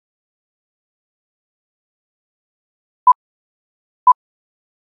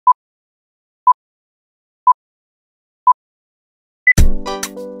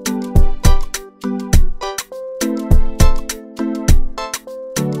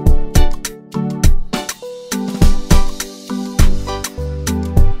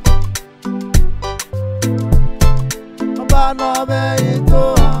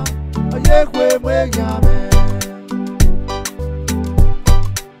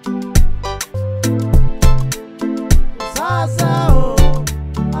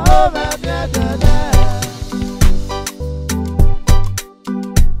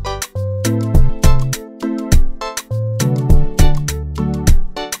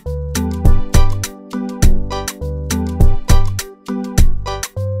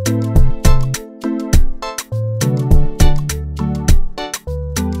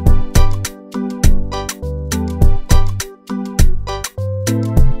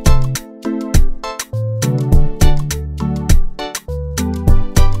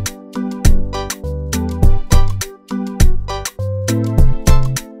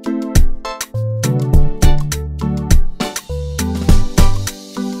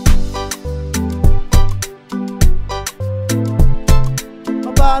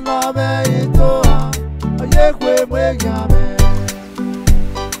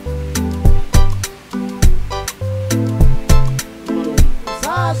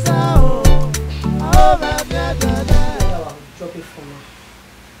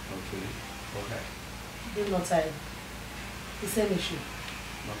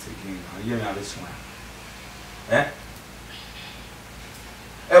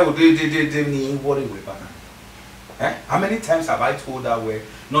How many times have I told her where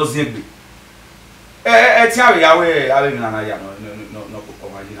no zebra? Tell me, I live in an area, no,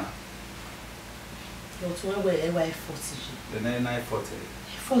 imagine. But where 40? The 940.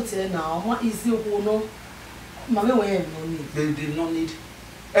 40 now, what is the no? Mamma, we have no need. They did not need.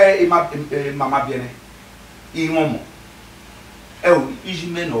 Mama Biene. Imomo. Oh, is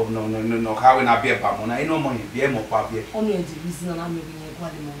you men no, how when I be a bamon, I know money, be a more papier. Only the reason I'm making a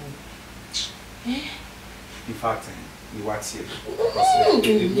quality. In fact, you watch it.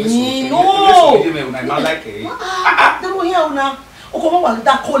 No! I'm like it. Then we have now. Oh, come on,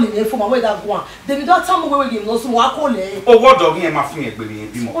 that calling from where that one. Then you don't tell me where we give no so I call it. Oh, what dog in my finger,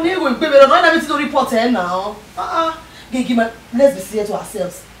 baby? Only we baby, I'm not having to report now. Let's be serious to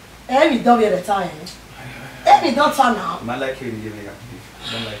ourselves. Every dog at a time. Every dog now. I like it, I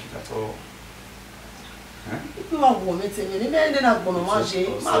don't like it at all. You are woman, and then I'm going to manger.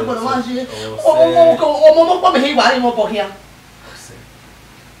 I'm going to manger. Oh, Mamma, here, why you up here?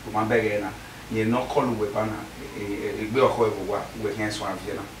 My beggar, you're not calling with Banner. A bill of with hands one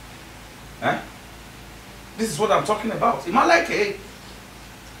here. This is what I'm talking about. Am I like it?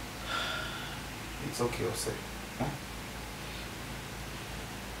 It's okay, I'll say.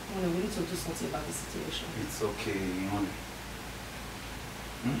 We need to do something about the situation. It's okay, honey.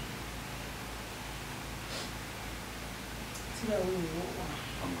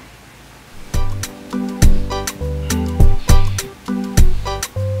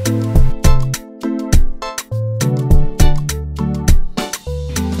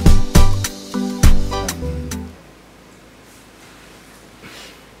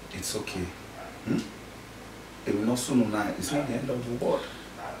 It's okay. It will not soon night. It's not the end of the world.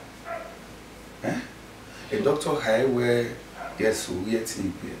 A doctor high where yes, we are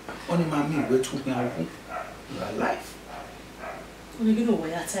team here. Only mammy, we're talking about your life. You know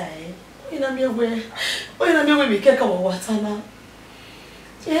where I say, in a mere way, when I may be kick our water now.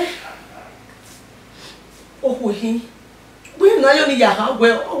 Yeah. Oh, he. We know you are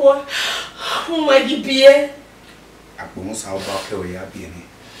well. Oh, my dear. I almost how about where you are being.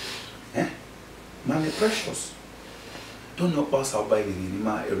 Man, precious. Don't know us how by the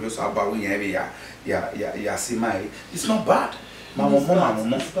anima, a real about we have ya, see my. It's not bad. Mama,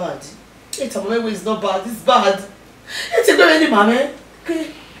 it's bad. It's a way it's not bad, it's bad. It's a very mammy.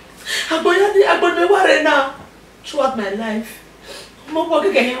 Okay. I'm going to worry now. Throughout my life. I'm going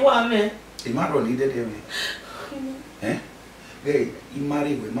to get one man. The man needed him. Hey, he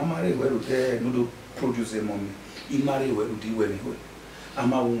married with Mamma, where would there no produce a mommy. He married where would do anyway.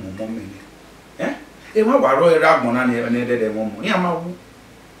 I'm a woman, mommy. If I were a rag on and needed a woman,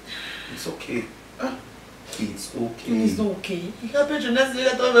 it's okay. It's okay. It's okay. You can't picture next day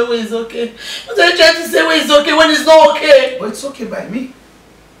that it's okay. What are you trying to say when it's okay when it's not okay? But it's okay by me.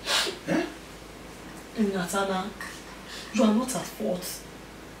 Natana, you are not at fault.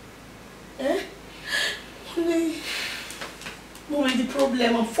 Only the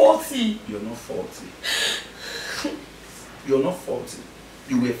problem, I'm 40. You're not 40. You're not 40.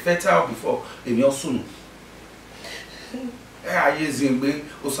 You were fertile before in your son. A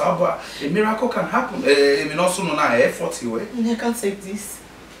miracle can happen. I 40 way. I can't take this.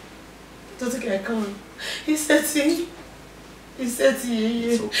 Don't think I can. He said to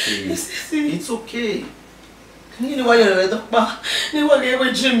it's okay. It's okay. You know why you're a doctor? You know what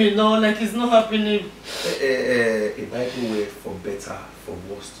you're dreaming now, like it's not happening. A Bible way for better, for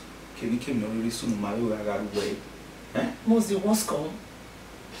worse. Can you keep me really soon? My way. Most the worst come.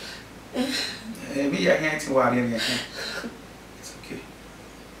 Me, I can't worry. It's okay.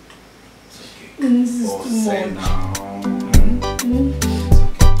 It's okay. This is too much. Now.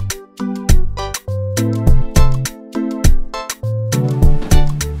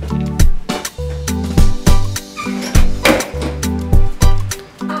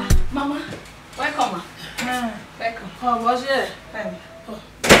 Oh, was it?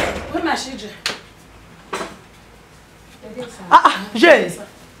 Where my children? Jay.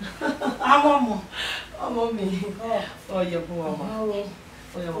 I'm on Oh, mommy. Oh, your poor mama.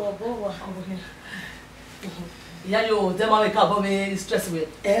 Oh, your boy. Yeah, you tell me about me stress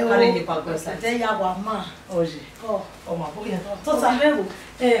with. Carry me back west. Then you are ma. Oh, Jay. Oh, my boy. so Sandra. You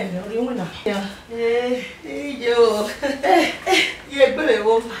win. You. Yeah, baby.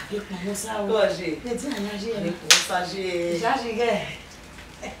 You can say. Oh, Jay. Let's see. Jay.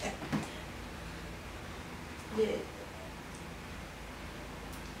 Jay.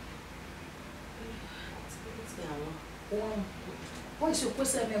 Why is your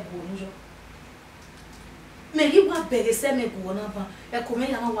question me go? Me give one beg say me go na ba. E come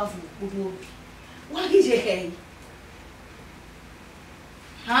ya na wa fu obi. Wa gi je hey.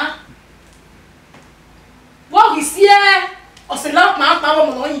 Ha? Wa gi sie o se la ma pa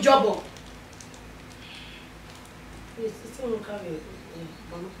mo no yin job. It's all okay.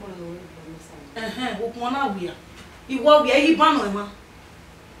 O ko na wi a. Iwo wi e ba no e ma.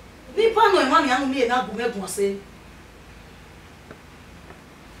 Ni ba no e ma ni anu mi e na gu me gun se.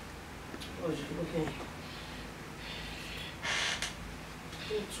 Okay.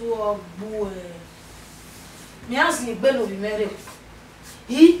 Tu ogbo e. Mi asin gbe no bi mere.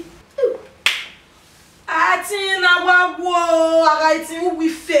 Hi. Ati na wa wo ara ti wi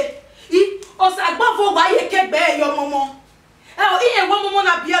fe. Hi. O sa gbo fo wa ye kegbe yo momo. E o iye wo momo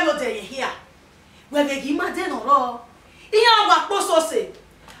na bia no de ye hia. We be gi ma de no ro. Iye wa po so se.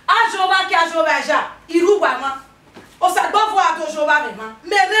 Ajo ba ki ajo ba ja. Iru wa ma. O sa gbo fo atojo ba me ma.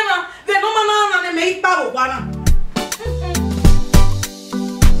 Me re ma, ve no ma na me ipa wo wa na.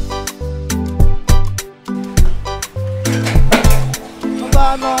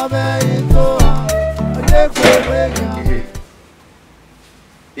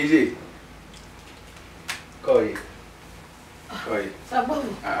 Easy. Koi.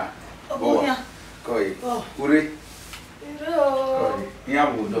 Sababu. Boa. Boa. Koi. Oh. Ure. Iro. Koi.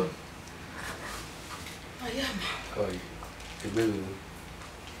 Nyabudo. Ayama. Koi. Ibelu.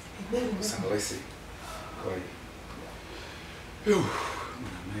 Ibelu. Sawesi. Koi. Yo.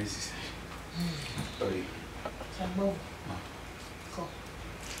 Amazing. Koi. Sababu. Ko.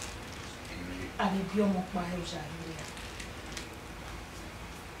 Ani bi omo pa e o ja ile.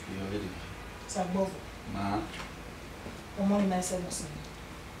 You ready? Sababu. Ma. Omo ni na se mo se.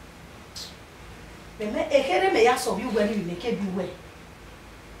 Me ekere me ya so bi we ni me ke bi we.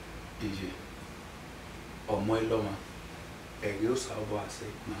 Ije. Omo eloma. Ege o sa obo ase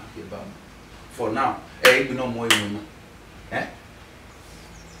na ke ba. For now, bi no mo enu.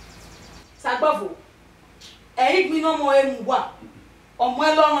 Sababu. Igbi no mo emu wa. Omo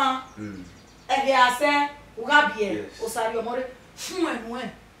eloma. Ege ase ugabie o sari omore fun enu e.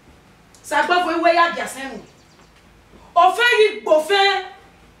 Sababu ewe ya bia senu. Ofe yi gbofe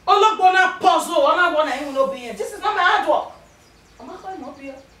ologbo na puzzle ona wona ehun no be. This is not my hard work. Ama ko no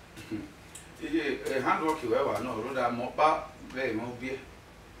be. Hand work you ever no roda mo pa very mo be.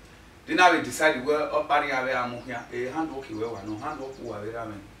 Then I will decide where opari ave amu here. Hand work you ever no hand work wa very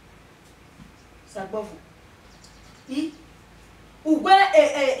amen. Sagbofu. I ugbe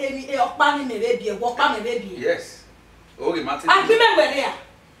opani me be e wo pa me be. Yes. Okay, Martin. Abi me were ya.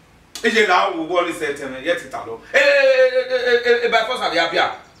 Ije na wo go ni set me yet italo. By force abi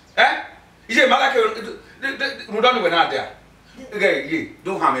apia. Ije malake roda ni we na there. Okay,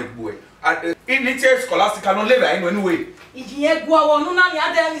 don't have me boy. In nature scholastic cannot live anyway. Ije gwa wonu na ni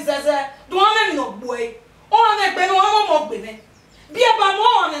ade mi sese. Do na no boy. O na gbe ni won mo gbe me. Bi e ba mo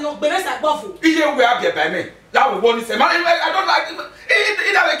on no gbe me Sagbofu. Ije we abi by me. That we want say man I don't like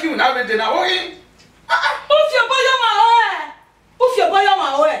it that make you now everything now. Okay. Ufio boyo ma o e. Ufio boyo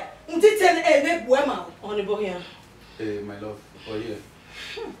ma o e. Ntite e me bue ma o. On the boy. My love, for you.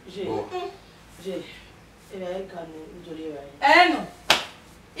 Jay. I can enjoy it. No.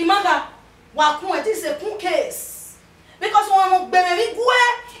 Imaga wa kun e ti se kun case. Because one gbe me gwe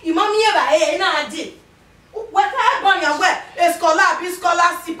imami e ba e na adi. we ka bon ya we e scholar bi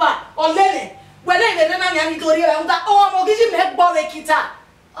scholarship olele we le ile na nya nítorí e nda o mo giji me gbo we kita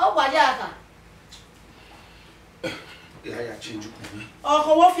o gba ya ka ya change ku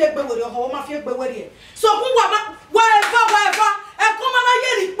ọkọ wo fi egbe were ọkọ wo ma fi egbe were so ku wa eva e ko ma na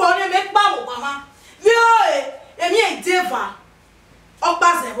ye ri po ni me pa mo mama yo èmi e deva o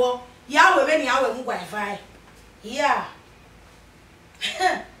pa sebo ya we be ni ya we mu wifi yeah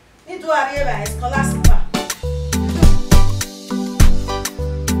ni do ari e ba scholarship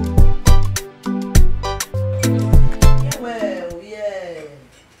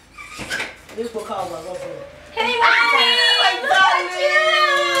Hey, my darling!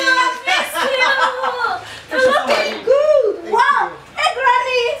 I miss you! You're looking good! Wow! Hey,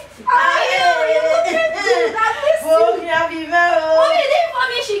 Granny! How are you? You're looking good! I miss you! What you did for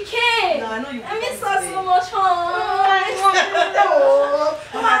me? She came! No, I know you. I miss her so much, huh?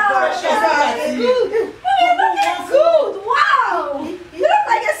 oh my gosh, you're looking good! You're looking good! Wow! You look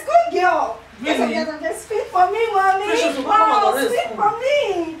like a school girl! Just speak for me, mommy! Wow, speak for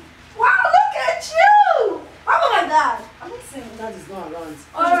me! Wow, look at you! Oh my God! I'm not saying Dad is not around.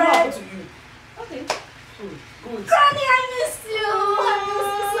 All What right. happened to you? okay. Good. Granny, I missed you! I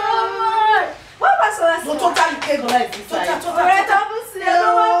missed you so much! What was last no time? totally take Like this side. Alright, I miss you. I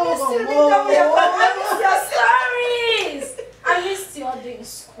miss you. I miss your stories. I missed your day in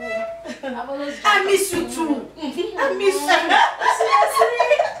school. I miss you too. I miss you.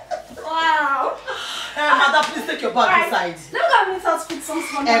 Seriously? Wow. Mother, please take your bag inside. Let me go and meet us with some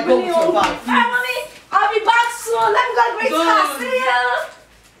fun. Go with your bag. Alright, mommy. I'll be back soon. Let me go and greet Go. her.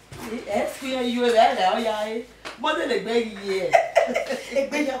 See ya. You were there, yeah. What did they beg you?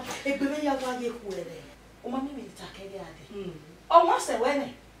 Egbe ya wa ye ku ere. O ma mi ta kere ade. O mo se we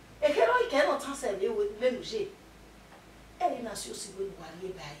ni. E ke ro ike no tan se le nu je. E na si o si we nu wa le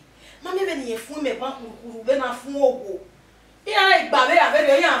bayi. Ma mi be ni ye fun me pa kurukuru be na fun owo. Iya igba be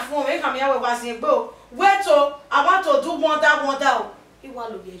abere ya fun me ka mi ya we wa sin egbe o. Wait o, I want to do wonder o. Iwa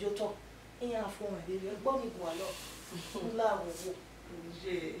lo bi ejo to. Iya fun me be gbo mi bu alo. La wo wo.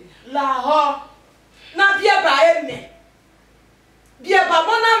 La ho. Na bi e ba e me. Bí ẹ bá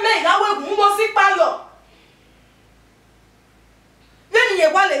mọ́nà mẹ́ ìyàwó ẹ̀gùn mọ́ sí pálọ̀. Bẹ́ẹ̀ni yẹ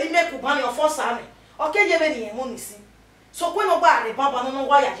wá lè ní mẹ́kù bá ní ọ̀fọ́ sáré. Ọ̀kẹ́ yẹ bẹ́ẹ̀ni yẹ mọ́ ní sí. So pé ní ọgbà rẹ̀ bá bá nínú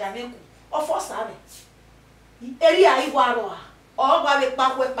wáyà jà mẹ́kù. Ọ̀fọ́ sáré. Eré àìwá rọ̀ à. Ọ̀gbà rẹ̀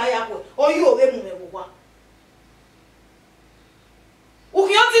pápọ̀ ẹ̀pá yàpọ̀. Oyún òwe mú ẹ̀wò wá.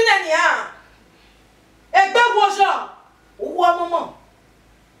 Òkè ó ti nẹ̀ ní à. Ẹgbẹ́ wọṣọ. Owó ọmọ mọ̀.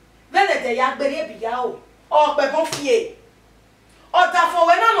 Bẹ́ẹ̀ni tẹ̀ ya gbére bìyà o. Ọ̀pẹ̀ kan fi è. Ota for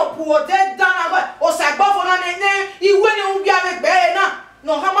we na no pu o de dan agba o sa gbo fo na ne iwe ni un bi amegbe na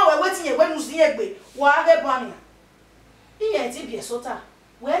no ha ma we wetin ye we nu sin egbe wa ge ba ni iye ti bi esota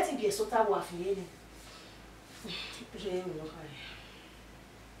we ti bi esota wa fi ye ni je mi lo kai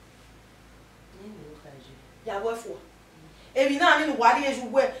ya we fo ebi na ni wa ri eju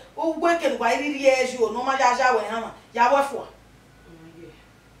we o gbe ke wa ri ri eju o no ma ja ja we ha ma ya we fo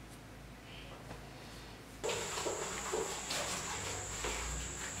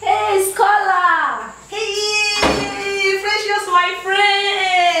Hey, Scholar! Hey, precious my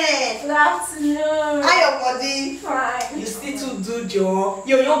friend. Good afternoon. How your body? Fine. You still to do job.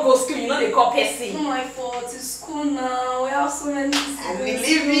 You no go school, you know they call person. My fault to school now. We have so many things to I do.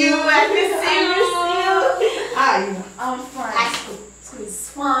 believe you. I miss you. How are you? I'm fine. High school. School is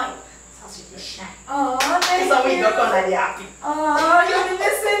fine. Sounds like you're shy. Oh, thank So when you. you don't come, like they're happy. Oh, you'll be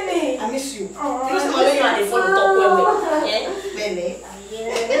missing me. I miss you. Oh, You know when you are the phone to talk well. Yeah. Bene.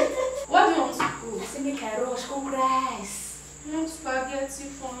 Yeah. What do you want to do? Say make I rush go rice. No spaghetti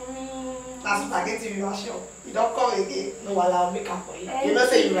for me. That's spaghetti you are sure. You don't come again. No, I'll make up for you. Thank You know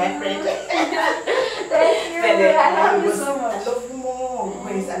say you my friend. Thank you. Bene, I love you so I much. love you more.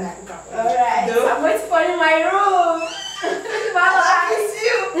 When is that I cook up for you? Alright. No? I'm waiting for you in my room. I Bye. miss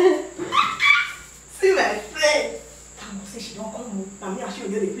you. See my friend. Mama say she don't come home. Mommy and she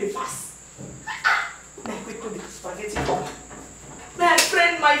will play fast. Now quick put the spaghetti for me.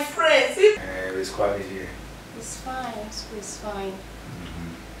 My friend. See? It's quality here. It's fine. School is fine.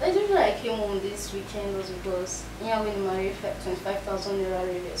 The reason I came home this weekend was because I win my 25,000 naira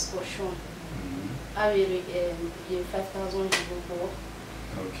railway excursion. I will give 5,000 euro.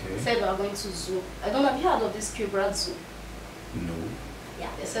 Okay. Said we are going to zoo. I don't know, have you heard of this Cubra zoo? No. Yeah,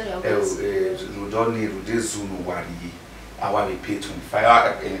 they said we are going to We don't need this Zunu worry. I want to pay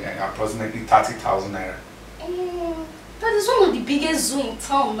 25, approximately 30,000 naira. That is one of the biggest zoo in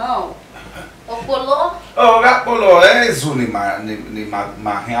town now. Opolo. Oh, that polo, Zuni,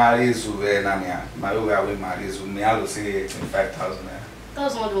 my hair is over, Nania. My way, my is me. I will say 25,000 naira.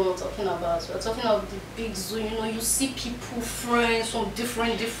 That's not what we're talking about. We're talking about the big zoo. You know, you see people, friends from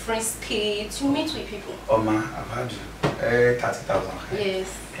different states. You meet with people. Oh ma, I've had 30,000. Yes.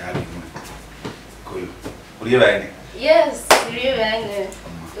 Yeah, cool. What do you like? Yes, really right.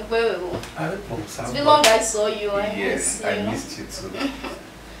 It's been long I saw you. Yes, I missed you too.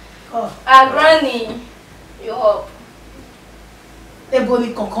 Oh, Granny, you up?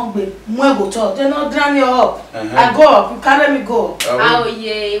 Ebony concombe, moi go talk. They not drown you up. I go up. You carry me go. Oh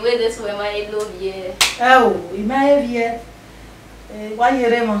yeah, where this way my love yeah. Oh, you may here. Why you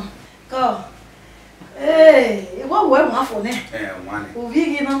Raymond? Go. Hey, what we want for ne? One.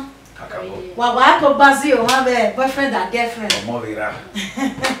 Uvi gino. Kakabo. Wa ko bazi o ma be boyfriend and girlfriend. Omo vera.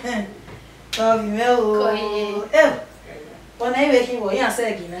 Go me o. When I wake you, you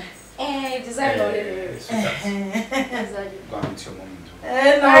say again. Design Go on. to your mom. No.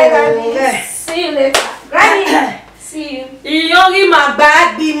 See you later. Granny. See you. You give my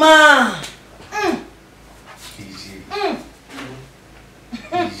bag be man. Easy.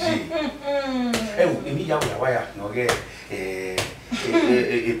 Emi ya wire no get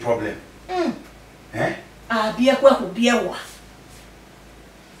a problem. Abi ekwe ko bi ewa.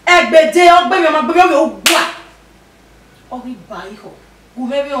 Egbede ogbe mi ma gbe mi o gba. Ori ba iho. Go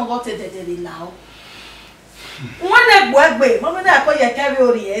maybe on got the lao. One egbe, mama na ko ye carry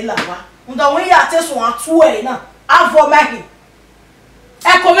ori e la wa. Ndo won ya te so atu e na. Avo mahi.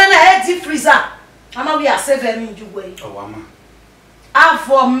 E ko me na e deep freezer. Ama we are save me jugwe. Oh wa ma.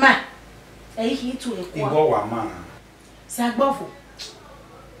 Avo ma. E hi tu e kwa. Iwo wa ma. Sa gbofo.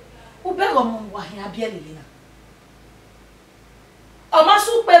 U be go mo wa hin abia lele na. O ma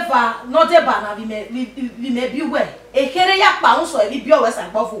su pe va no de ba na vi me bi we. E kere ya pa un so e bi o we sa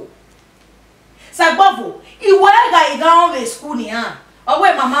gbofo. Sa gbofo. Iwo e ga iga on we school ni han. O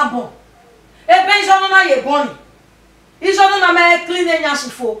we mama bon. E ben jo no na ye bon ni. I jo no na me clean e nya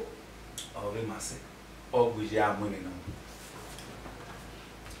sifo. O we ma se. O guje amuni no.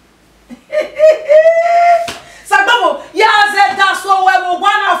 Sa gbofo, ya ze da so we mo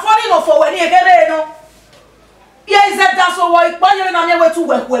gwa na fo ni no fo we ni e kere no. Ye ze da so wo iponye na me we tu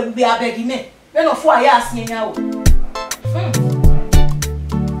we ku e bi abegi me. Me no fo aya asinya o.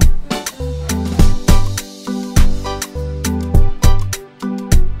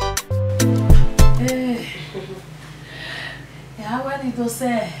 Ya wa ni do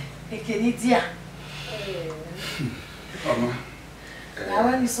se ekeni dia. Mama. Ya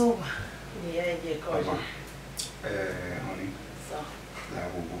wa ni so ba. Yeah, ko. Honey. So. La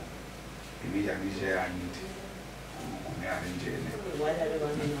bobo. Emi ya ni je anyi. Me arrange ne. Why are you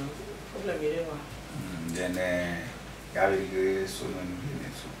running now? Problem you have. Then ya will so no ni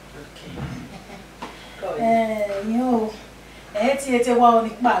so. Okay. Yo. Ti wa oni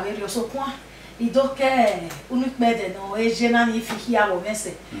pa we ri osokun a. Idoke unipede no eje na ni fi hia wo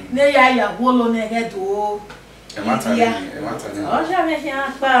mese. Ne ya wo lo ne he do. E mata ni. O ja me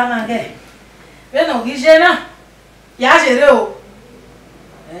hia pa na ge. Be no gije na. Ya jere o.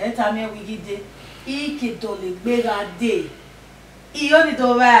 Ta me wigide. Ike to le gbera de. Iyo ni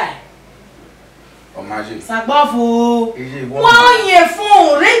to ba. O ma je. Sagbofo. Iye Wọ́n yẹ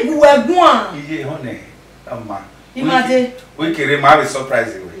fún regu egun a. Iye honey. Ama. Imade. We kere ma be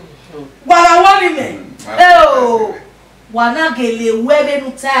surprise we. Gwara woni me. O. Wana gele webe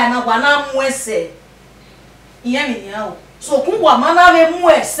nu ta na wana mu ese. Iye mi ni o. So kun wa mana be mu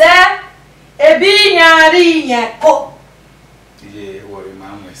ese. Ebi nyari yen ko. Iye wo re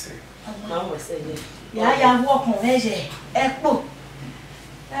ma mu ese. Ma mo se ye. Ya wo kun meje. Epo.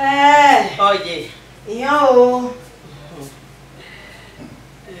 Oye. Iyan o.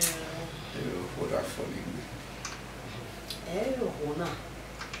 For that funny. Ona.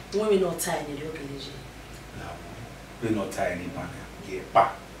 Women not tired in the village. We not tie any banner. Yeah,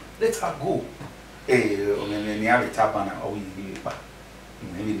 pa. Let her go. O me ni have a banner or we give it back.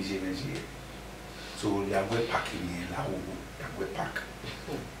 Maybe the energy. So you are going packing here. La wo. You are going pack.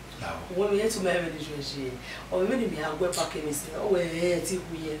 When we had to marry the Jersey, or when we have web packing, we say, oh, we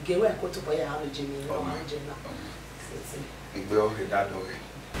get where I go to buy a hundred Jimmy. Ik wil ook daardoor.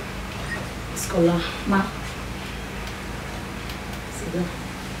 Scholar, Ma. sit down.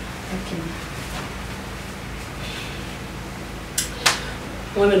 Okay.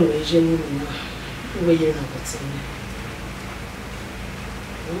 Women were genuine. We were here now,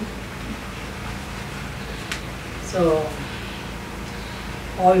 so,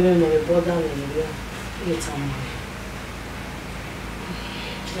 all you know, we brought down in the area. You tell me.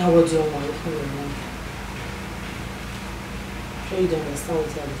 Now, what do you want from me? You don't understand what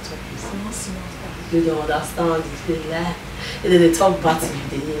you're talking. You don't understand it. They lie. And then they talk bad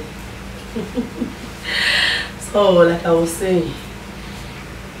to you. So, like I was saying,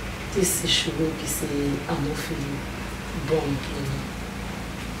 this issue will be say I'm not feeling born again.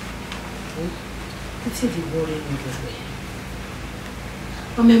 It's the worry in the way.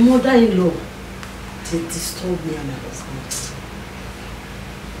 I'm a mother-in-law. They disturb me and my husband.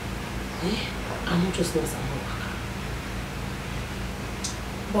 I'm not just lost at work.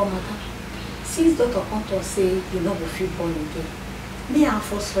 But madam, since Dr. Conto say you not will feel born again, me I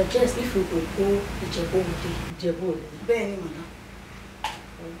for suggest if you could go Ijebu. Benin,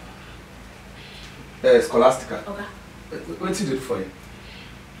 madam. Scholastica. Okay. What did you do for you?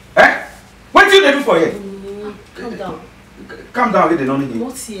 Eh? What did you do for you? Calm down. Calm down with the non.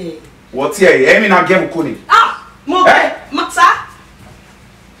 What's here? What's here? I mean, I'm getting Kuni. Ah! Sir?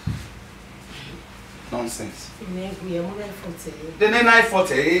 Nonsense. We are more than 40. The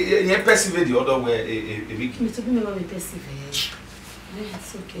 940, you perceive the other way a big. Me to be my perceive.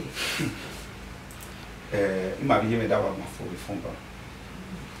 It's okay. You might be hearing that one for the phone.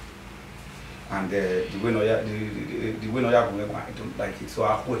 And the way no ya the way no ya go I don't like it, so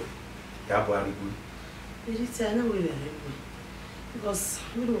I quit. Yeah, boy, good. It is no way because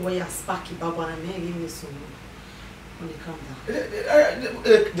we don't wear sparky baba and give me so when they calm down.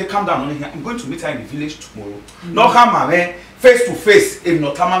 They calm down on here. I'm going to meet her in the village tomorrow. Enoghama, man, face to face.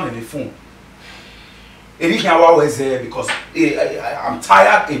 Enoghama on the phone. Enoghama was there because I'm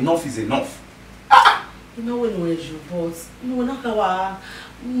tired. Enough is enough. You know when we you but no na kawa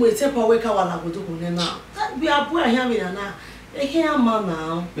we take away kawa la go do na. We are boy here me na. E here man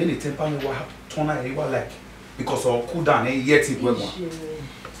now. When the temper you will turn her you like because of cool down yet it we go.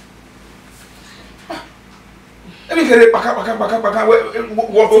 Let me get baka mo jare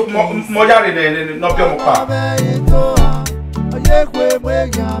no bi mo pa.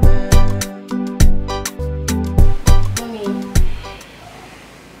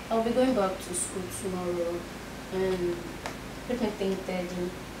 I'll be going back to school tomorrow and let me think that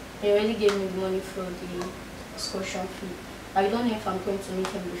they already gave me the money for the excursion fee. I don't know if I'm going to meet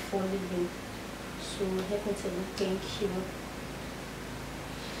him before leaving. So help me tell him thank you.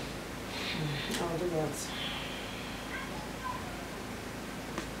 I'll do that.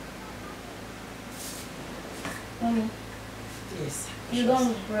 Mommy. Yes. You don't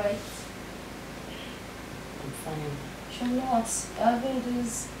look bright. I'm fine. You're not having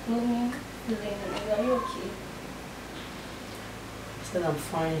this gloomy feeling. Are you okay? I said I'm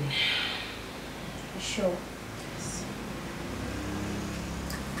fine. Sure. Yes.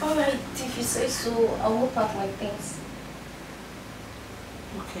 Alright, if you say so, I will pack my things.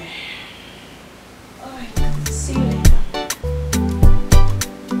 Okay. Alright, see you later.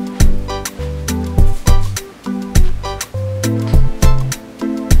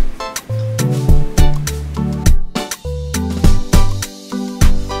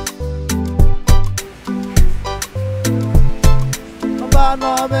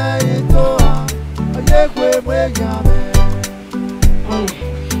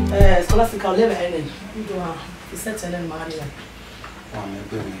 Scholastic, I'll live in it. You do a set and marry.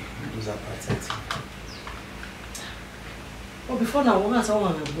 Well, before now, when I saw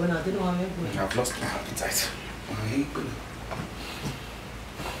one, when I didn't want to go. I've lost my appetite.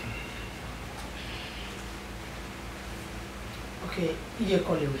 Okay, you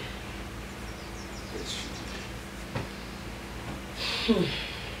call you.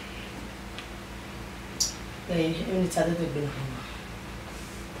 Even it's a little bit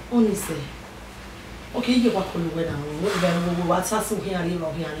only say, okay, you walk on the way down. What's us here?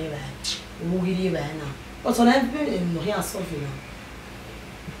 We'll give you now. But on every here, Sophia.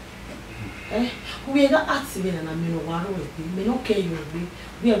 We are not active and I mean, one way. We don't care you.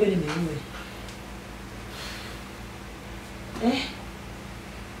 We are very many.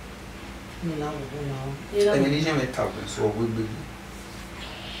 No, no. And you never talk so we will be.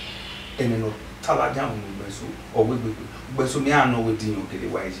 And no, tell down or we will. But so me, I know what you get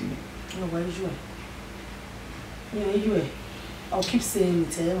why is me. No, why is you? I'll keep saying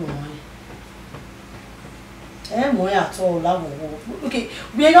it every at all. Love. Okay,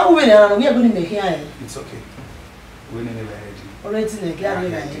 we are not winning and we are going to make here. It's okay. We're never ready.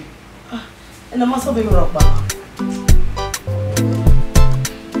 Already, and I must have been rock back.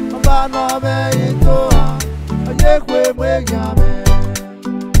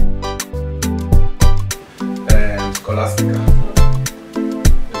 Scholastica.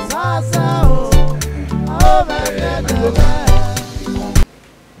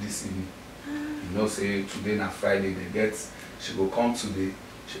 This evening. You know, say today na Friday. They get. She will come today.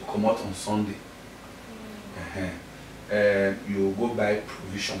 She will come out on Sunday. You go buy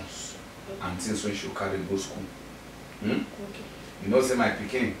provisions and things when she will carry go school. Okay. You know, say my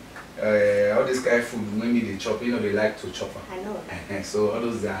picking. all this kind of food when they chop, you know they like to chop. I know. So all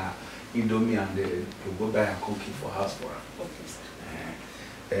those are Indomie and they go buy and cook it for house for her. Okay,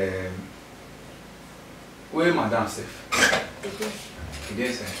 sir. Where madam safe? It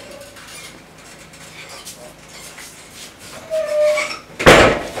is.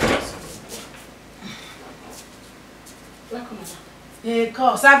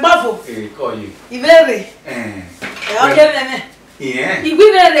 Call Sagbafo. Call you. Ivere. Okay, nene. Yeah.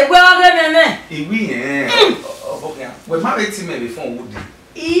 Ivere, where are nene? Iwi, okay. When my team before would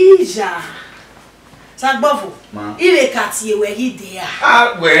Ija. Sagbafo. Ma. Ile kati where he there.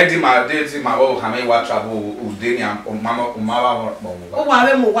 Where did my oh, how many what travel, Udeni and Mama, Oh,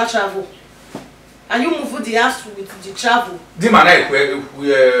 I will watch travel. And you move the house with the travel. The man where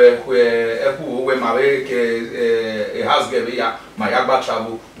my a house gave my Agba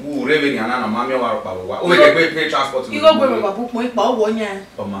travel, who revenue and Anna Mamma or pay transport. You go with a book, my bow 1 year.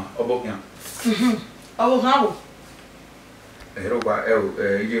 Oh, ma, Obokian. Oh, how?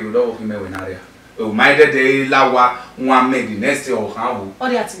 You love him in area. Oh, my day, Lawa, one made the next day or how? Or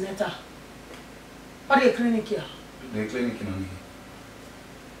the Atineta. Or the clinic here. The clinic in on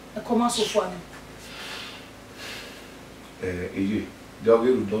A commercial one. You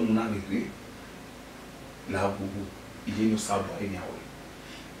don't know agree. Now, you know, Sandra in your way.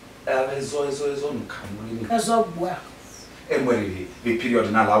 As always on Cameroon. As of where? And when the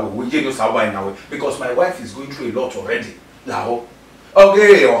period now, we get you Sandra in our way because my wife is going through a lot already. Now,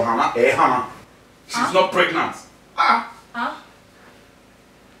 okay, or Hannah, Hannah. She's not pregnant.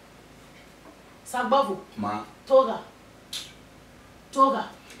 Sagbavu. Ma. Toga.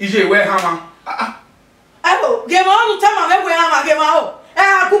 Ije where Hannah? Oh, get on to tell me where I'm get out.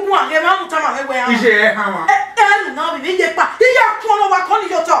 I could one, get on to tell me where I'm. Ije Hannah. And now we get back. You are corner what on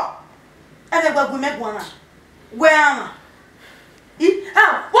your top. And then we make one. Where am I?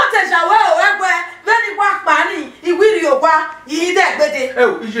 What is your well? Where very work money? He will you back. He there, Betty.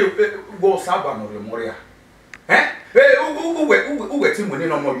 Oh, Ije go Saban or Moria. Who were Tim when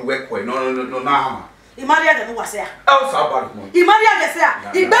no more you work for? No. He married the was there. Oh, Saban. He married the sir.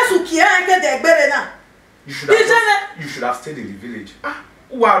 He best to care and get the better now. You should have stayed in the village.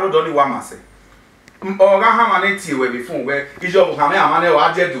 Who are only one man say? Or Hamane tea where before where is your Hamane or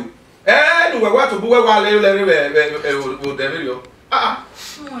Ajedu? We want to go while they will devil.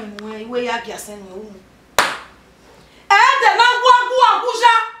 Where you are sending you. And the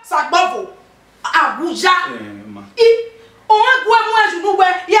Abuja, Sagbavu, Abuja. Only one you know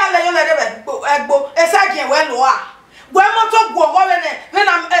where you are laying a second well. When motor go when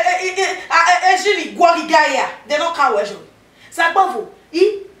I'm actually going guy, they don't come with you. Sagbavu,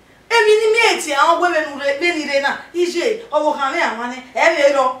 eliminate our women who really easy or can have money,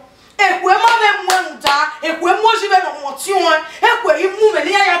 every door. If we're more if we're more even on what you want, if we're moving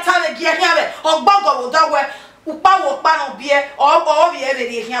near your time again, or bugger will that way, Upa pan of beer or the every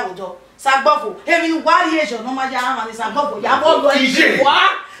day here will do. Sagbavu, having 1 year, no matter how many Sagbavu, Yabo,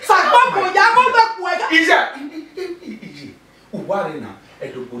 Sagbavu, Yabo, Ije. Uwarina,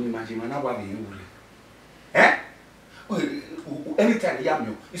 Edoboni Majimana, what anytime you have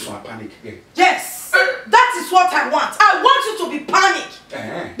it's one panic. Yes, that is what I want. I want you to be panicked.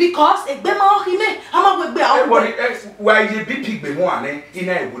 Because a bema hime, I'm a good why you be pig be one in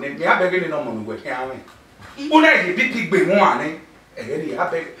a woman, me have begging no money with him. Una you be pig be one, and then you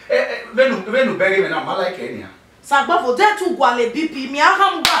have when begging and I'm like any. Sagbavu, there to Guale BP, me a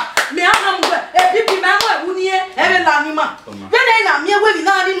BP man, who near every lanima. When I am here, we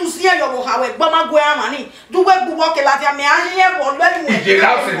now didn't see your how a bomber go money. Do we walk a lot of me? I have already get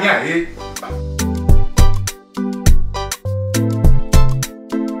out in here.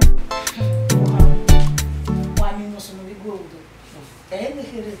 Why, me was on the gold. And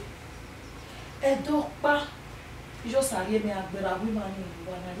a dog bar. You just are here, me a better woman in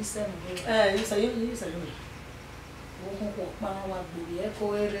 197. You say, Wọ́n pa wa gbòrí ẹ kó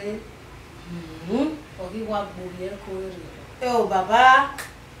eré. Ọ̀rí wa gbòrí ẹ kó eré. O bàbá,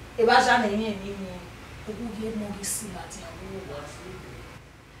 ìbá ṣá nìyẹn mi ni. Ogún yé mọ́ rí sí láti àwọn òwò àfúrú.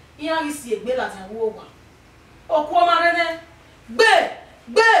 Ìyá rí sí ègbé láti àwọn òwò. Òkú ọmọ rẹ̀ gbé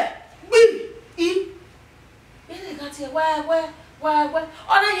i. Ilé ìka tiẹ̀ wẹ́wẹ́.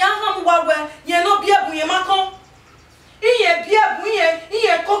 Ọ̀nà ìyá hàn wá wẹ́ yẹn náà bí ẹ̀bùn yẹn má kán. Ìyẹn bí ẹ̀bùn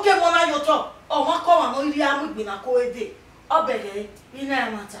ìyẹn kókè mọ́ náà yọ̀tọ̀. Oh, my God, no, you are moving a cold day. Oh, baby, in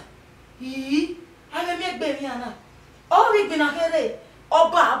a matter. I will make baby Anna. Oh, we've been a headache. Oh,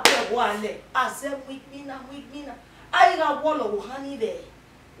 Bob, wale. I said, weak mina. I got wallow, honey, there.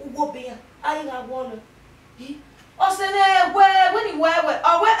 Who be I got wallow. Oh, say, where, when you wear,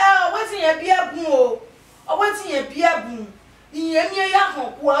 oh, what's in your beer boom? Oh, what's in your beer boom? iye mi ya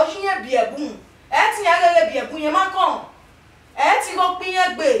kan ku o yin bi ebun e ti ya gele bi ebun yen ma kan e ti go pin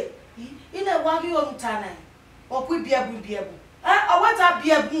yen gbe ile wa ri o nta na o ku bi ebun o wa ta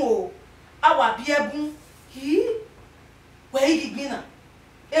bi ebun o awa bi ebun hi we yi gbina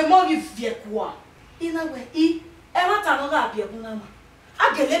e mo ri vie ku a ina we e ma ta no ga bi ebun na ma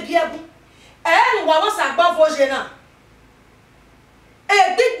agele bi ebun e nu wa wo sa gbo fo je na e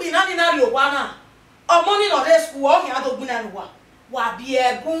gbigbi na ni na ri o wa na ọmọ ni no de school o hin adogun na nu wa bi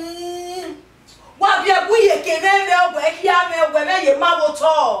ebun ye keneme ogwe hia me ogwe me ye ma wo to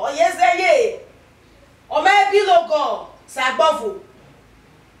o ye se ye o me bi logo sa gbofo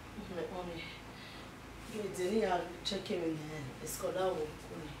me deni ya check him escola wo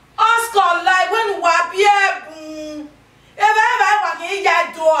Oscar like when wa bi ebun e ba wa ke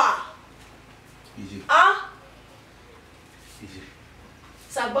ya do a Iji. Ah Iji.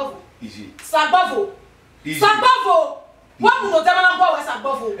 sa gbofo Iji. sa gbofo Iji. sa gbofo wa mu no tama na kwa we sa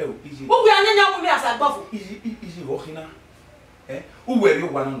gbofo Iji. wo gbe anyanya mu mi sa gbofo Iji rohina. Uweri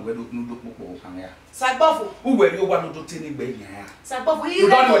owa na we do nudo popo kan ya. sa gbofo Uweri owa no do tini gbe yan ya. sa gbofo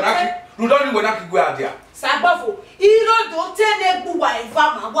Rudoni we na ki gwe adia. sa gbofo iro do tene gbu wa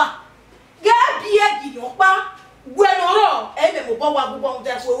iva ma wa ga bi e gi pa gwe no ro e me mo bo wa gbo mo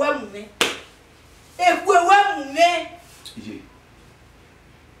je so we mu ni e ku we mu ni Iji.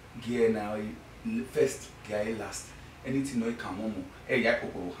 Gear now first, gear last. Anything no come on. Hey, ya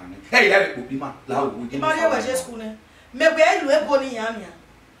kokoro kan. Hey, ya ko bi ma la wo ji. ma re wa je school ne me gbe elu e bo ni ya mi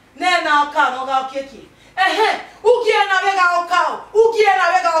na na o ka no ga o keke ugie na we ga o ka ugie na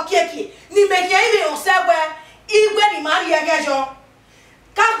we ga o keke ni me ke ile o se we igwe ni ma ri egejo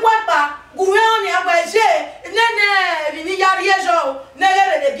ka kwapa guwe oni agba je nene ni ya ri ejo ne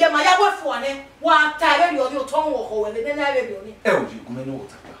le bi ma ya we fu ani wa ta we yo ni o ton wo ho we ne na we bi oni E o ji gume no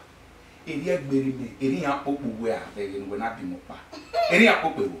ta pa. Eri egberi me, eri yan popo we a fe ni we na bi mo pa. Eri yan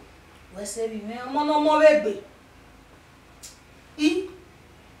popo wo. we se bi me mo no mo we gbe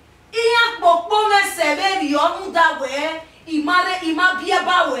iya popo me se be ri onu da we ima bi e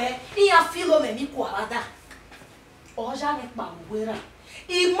ba we iya filo me mi kwalada oja ni pa wera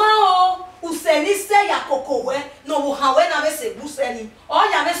ima o useni se ya koko we no wo han we na me se buseni o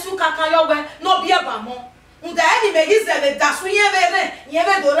ya me su kaka yo we no bi e ba mo nda eni me gize me dasu ye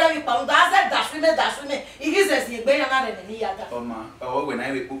be do re mi pa nda ze dasu me igize si gbe ya na re ni ya ga O ma, o we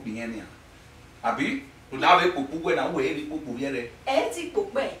na we popo yen ya. Abi, o na we popo we na we ri popo yere. e ti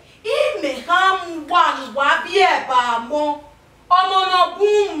pope ime ham wa bi e ba mo omo no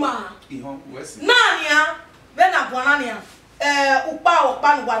buma Ihon we si. nania be na bona nia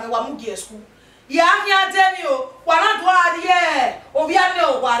upa no wa me wa mu gi school ya nya de mi o wa na do adie obi ane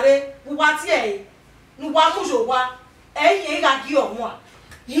o ware bu wa ti e nu wa mu jo wa yin ga gi o mu a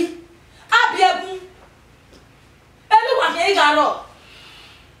yi abi ebu elu wa ke ga ro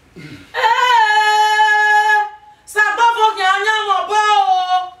e